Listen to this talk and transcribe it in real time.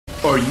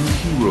Are you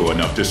hero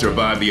enough to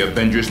survive the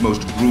Avengers'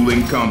 most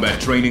grueling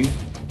combat training?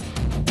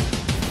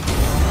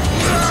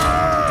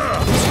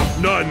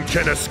 None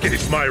can escape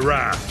my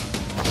wrath.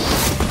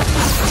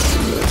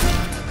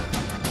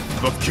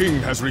 The king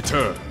has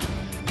returned.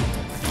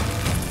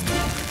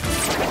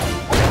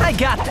 I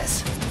got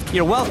this.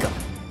 You're welcome.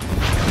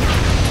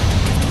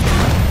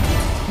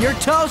 You're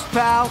toast,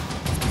 pal.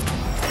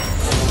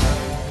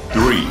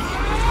 3,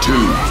 2,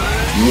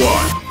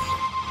 1.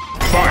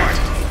 Fight!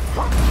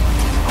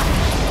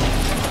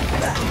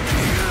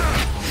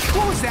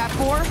 What was that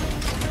for?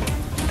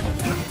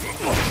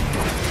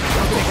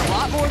 I'll take a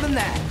lot more than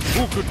that.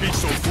 Who could be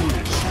so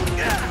foolish?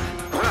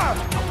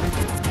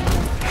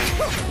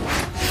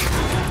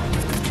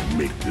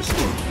 Make this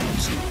too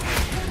easy.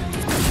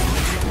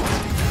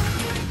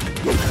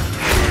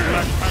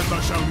 Black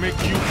Panther shall make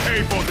you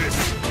pay for this.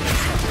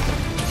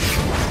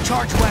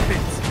 Charge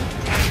weapons.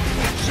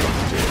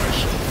 Someday I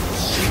shall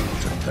proceed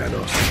to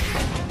Thanos.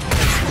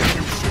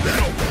 You should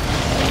know.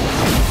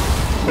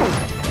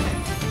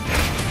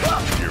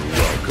 You're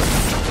welcome.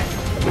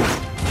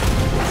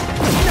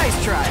 Nice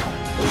try.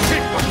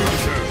 Take what you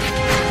deserve.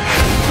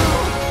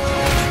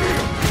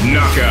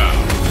 Knockout!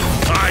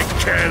 I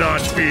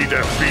cannot be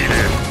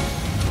defeated.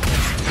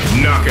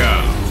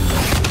 Knockout!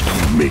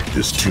 You make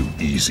this too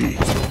easy.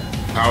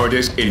 Power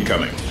disc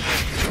incoming.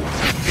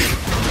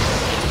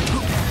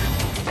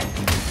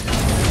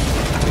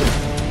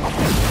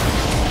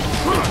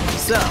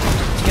 So,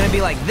 it's gonna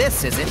be like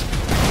this, is it?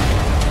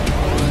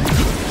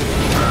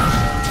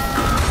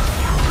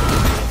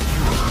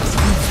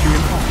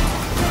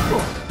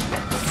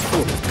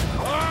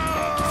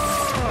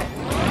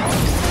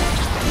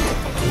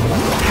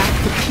 Half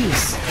the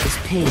piece is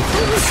paid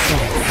for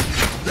itself.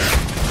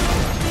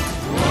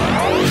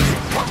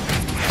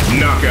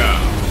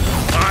 Knockout!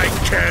 I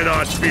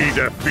cannot be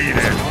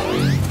defeated.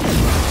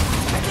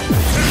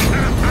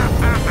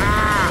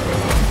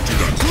 Do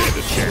not stand a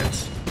chance.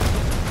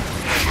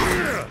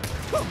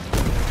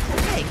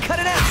 Hey, cut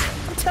it out!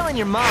 I'm telling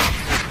your mom.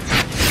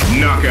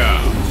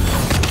 Knockout!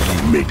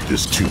 You make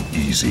this too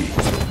easy.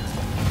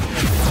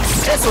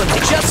 This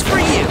one's just for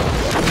you.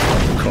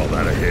 Call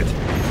that a hit.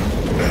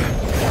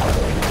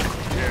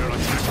 Dare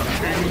attack a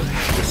king?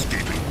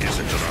 Escaping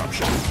isn't an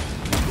option.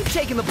 You've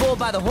taken the bull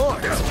by the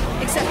horns.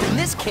 Except in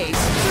this case,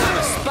 I'm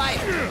a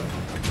spider.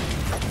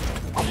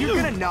 If you're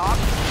gonna knock,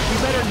 you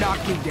better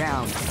knock me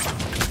down.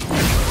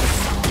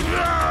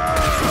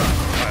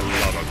 I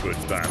love a good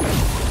battle.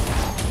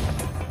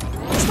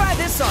 Try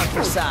this on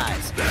for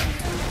size.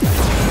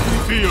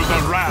 Feel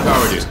the wrath.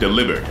 Power disc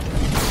delivered.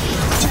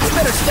 You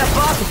better step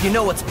off if you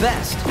know what's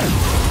best.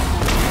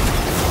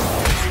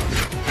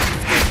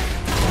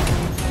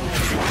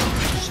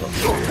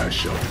 Someday I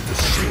shall do the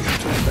same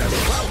to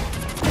Thanos.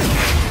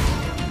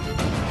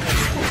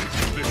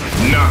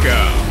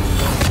 Knockout!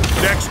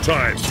 Next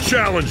time,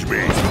 challenge me.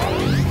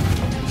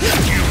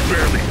 You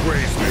barely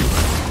grazed me.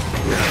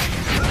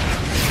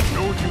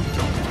 No, you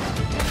don't.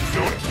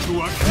 Not to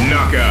us.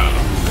 Knockout!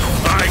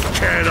 I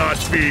cannot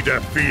be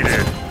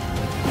defeated.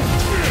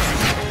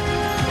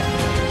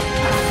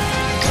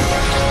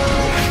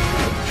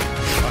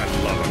 I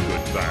love a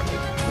good battle.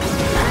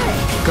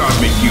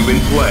 Cosmic Cube in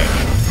play.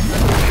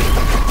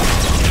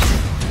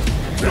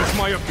 Does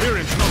my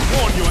appearance not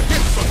warn you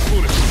against such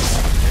foolishness?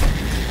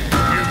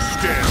 You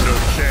stand no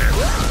chance.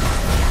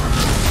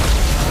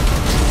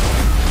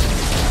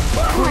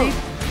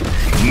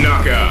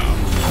 Knockout!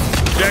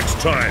 Next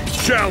time,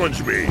 challenge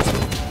me.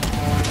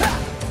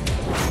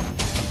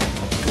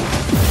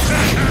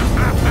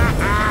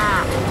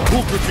 Who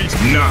could be...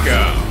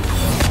 Knockout!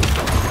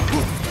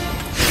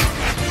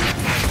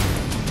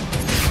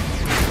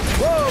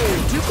 Whoa!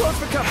 Too close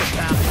for comfort,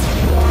 pal.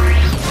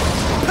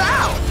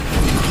 Pow!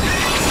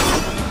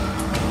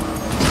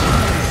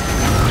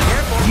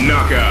 Careful.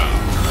 Knockout!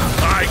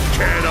 I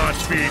cannot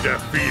be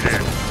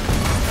defeated.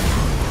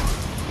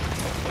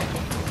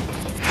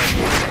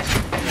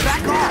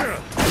 Back off!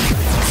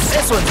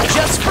 This one's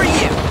just for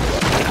you!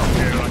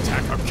 Dare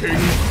attack a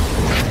king?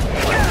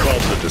 I'm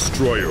called the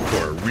Destroyer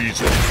for a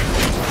reason.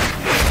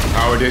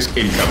 Power disc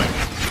incoming.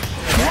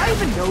 Do I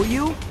even know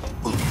you?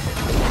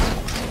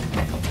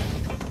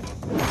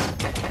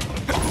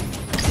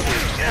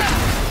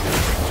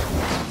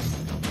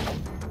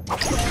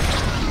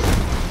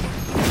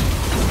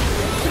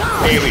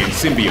 Alien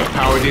symbiote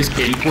power disc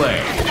in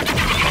play.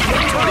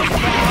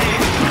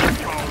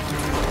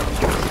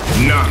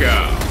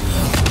 Knockout!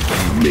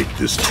 You make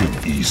this too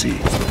easy.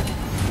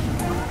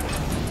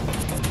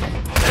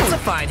 That's a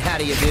fine how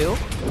do you do.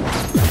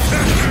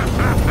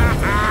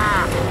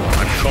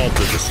 I'm called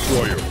the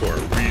Destroyer for a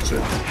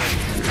reason.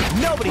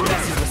 Nobody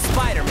messes with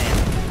Spidr-Man.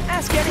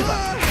 Ask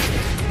anybody.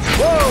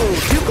 Whoa!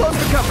 Too close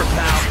for comfort,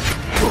 pal.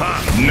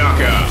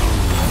 Knockout!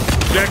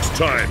 Next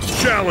time,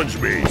 challenge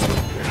me.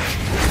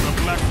 The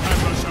Black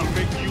Panther shall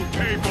make you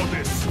pay for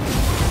this.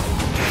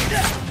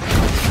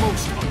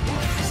 Most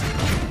unwise.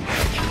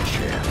 Your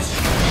chance.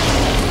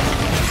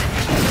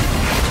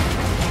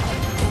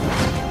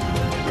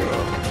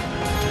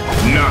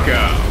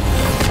 Knockout!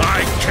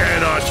 I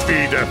cannot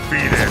be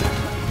defeated.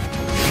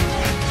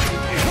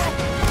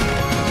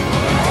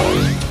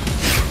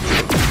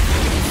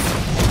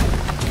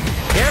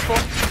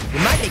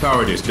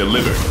 Power disc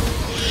delivered.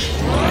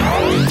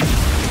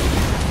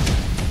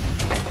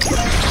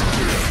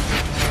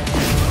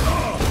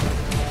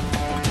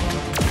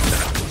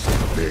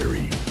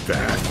 Very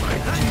bad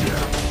idea.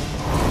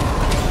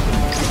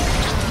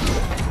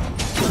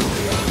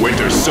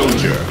 Winter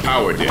Soldier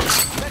power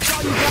disc.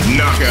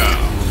 Knockout.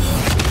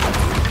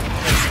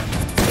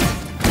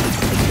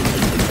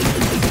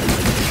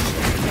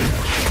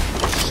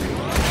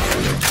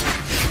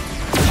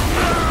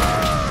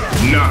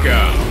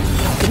 Knockout.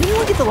 Can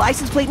anyone get the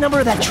license plate number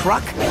of that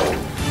truck?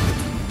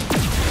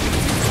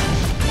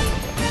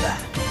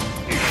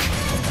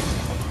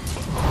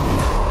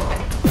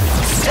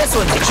 This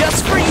one's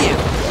just for you.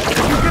 If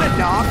you're gonna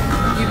knock,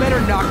 you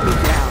better knock me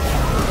down.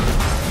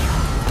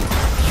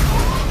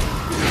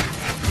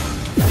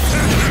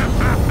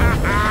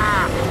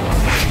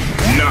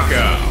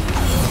 Knockout.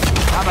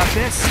 How about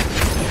this?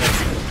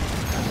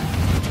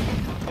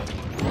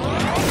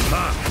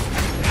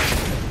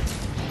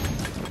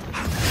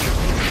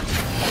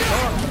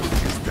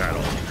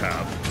 That'll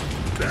have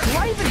that. Do I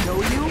even know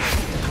you?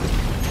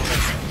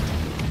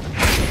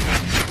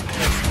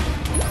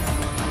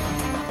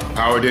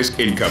 Power disc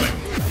incoming.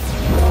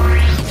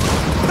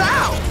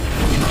 Bow!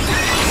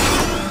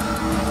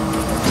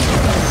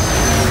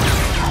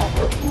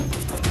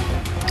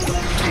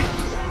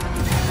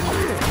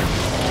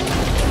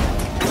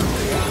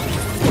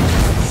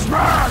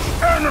 Smash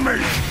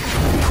enemy!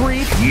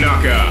 Creep.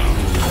 Knockout.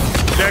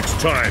 Next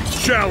time,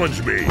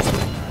 challenge me.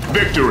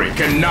 Victory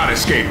cannot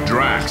escape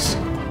Drax.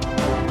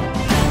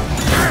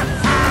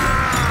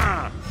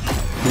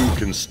 Who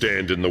can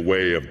stand in the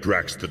way of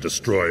Drax the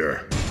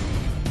Destroyer?